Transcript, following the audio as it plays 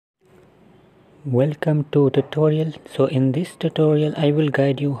Welcome to tutorial. So in this tutorial I will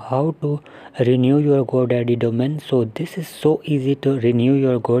guide you how to renew your Godaddy domain. So this is so easy to renew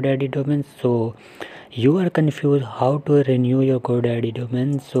your Godaddy domain. So you are confused how to renew your Godaddy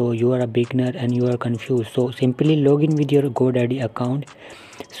domain. So you are a beginner and you are confused. So simply log in with your Godaddy account.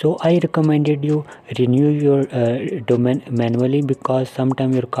 So I recommended you renew your domain manually because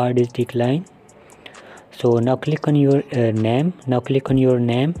sometimes your card is declined. So now click on your name.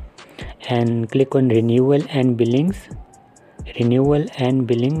 And click on renewal and billings.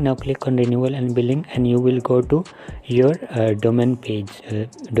 Now click on renewal and billing and you will go to your domain page,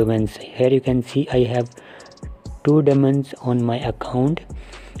 domains. Here you can see I have 2 domains on my account.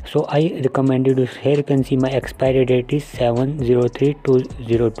 So I recommended you, here you can see my expiry date is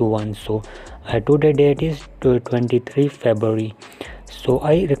 7/03/2021. So today date is 23 February. So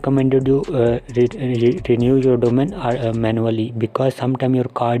I recommended you renew your domain manually because sometimes your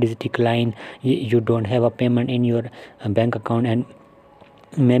card is declined, you don't have a payment in your bank account, and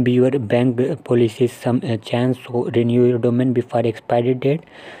maybe your bank policy is some chance to renew your domain before expiry date.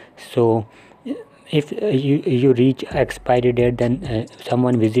 So if you reach expiry date, then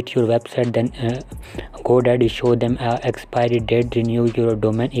someone visit your website, then Godaddy show them expiry date, renew your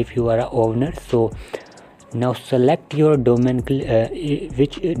domain if you are a owner. So now select your domain,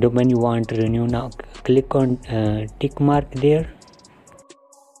 which domain you want to renew. Now click on tick mark there.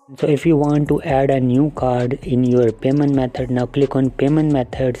 So if you want to add a new card in your payment method, now click on payment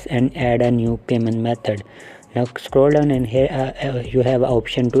methods and add a new payment method. Now scroll down and here you have an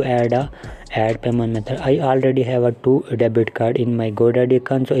option to add payment method. I already have a 2 debit card in my Godaddy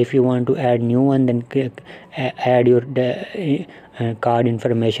account. So if you want to add new one, then click add your card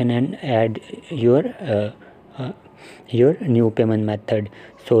information and add your new payment method.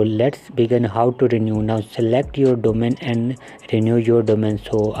 So let's begin how to renew. Now select your domain and renew your domain.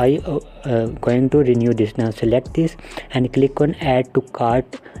 So I going to renew this. Now select this and click on add to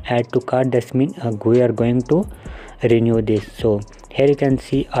cart. That means we are going to renew this. So here you can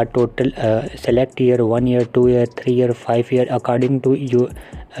see a total, select year, 1 year, 2 year, 3 year, 5 year. According to your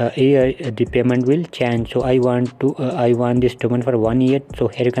year the payment will change. So I want this domain for 1 year. So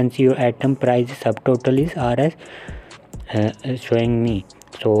here you can see your item price subtotal is RS showing me.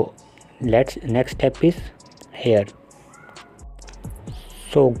 So next step is here.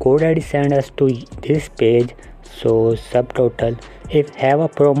 So Godaddy send us to this page. So subtotal, if have a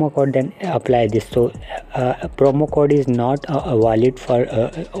promo code, then apply this. So promo code is not valid for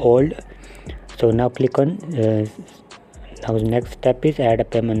old. So now click on now next step is add a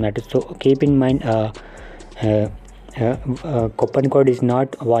payment method. So keep in mind coupon code is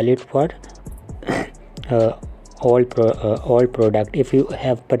not valid for all product. If you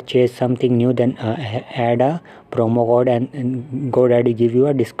have purchased something new, then add a promo code and Godaddy give you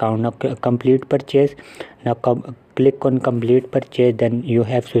a discount. Now complete purchase. Now click on complete purchase, then you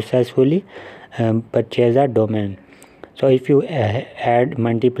have successfully purchased a domain. So if you add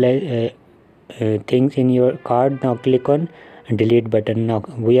multiply things in your card, now click on delete button. Now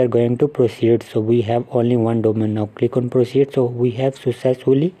we are going to proceed. So we have only 1 domain. Now click on proceed. So we have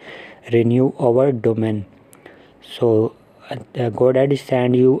successfully renew our domain. So Godaddy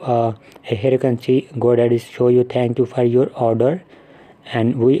send you here you can see Godaddy show you thank you for your order,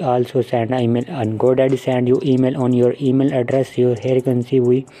 and we also send an email, and Godaddy send you email on your email address. Here you can see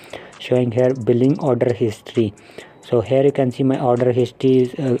we showing here billing order history. So here you can see my order history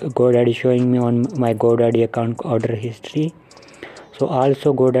is Godaddy showing me on my Godaddy account order history. So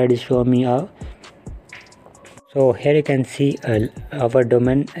also Godaddy show me a. So here you can see our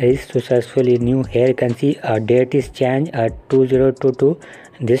domain is successfully new. Here you can see date is changed 2022.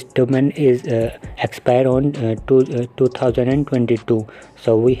 This domain is expired on 2022.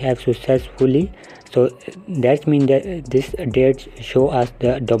 So we have successfully. So that means that this date show us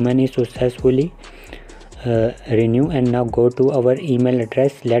the domain is successfully renew. And now go to our email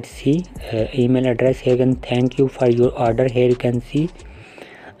address. Let's see email address. Here you can thank you for your order. Here you can see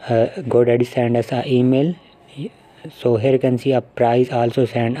Godaddy send us an email. So here you can see a price also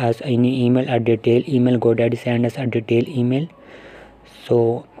send us an email, a detail email. Godaddy send us a detail email.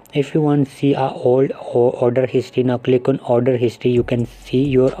 So if you want to see our old order history, now click on order history. You can see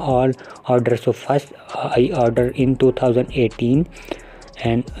your all orders. So first I ordered in 2018,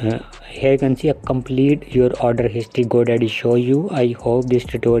 and here you can see a complete your order history Godaddy show you. I hope this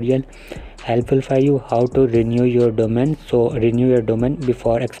tutorial helpful for you how to renew your domain. So renew your domain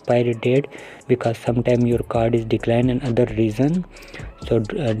before expiry date because sometimes your card is declined and other reason. So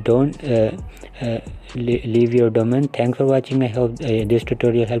don't leave your domain. Thanks for watching. I hope this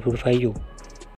tutorial helpful for you.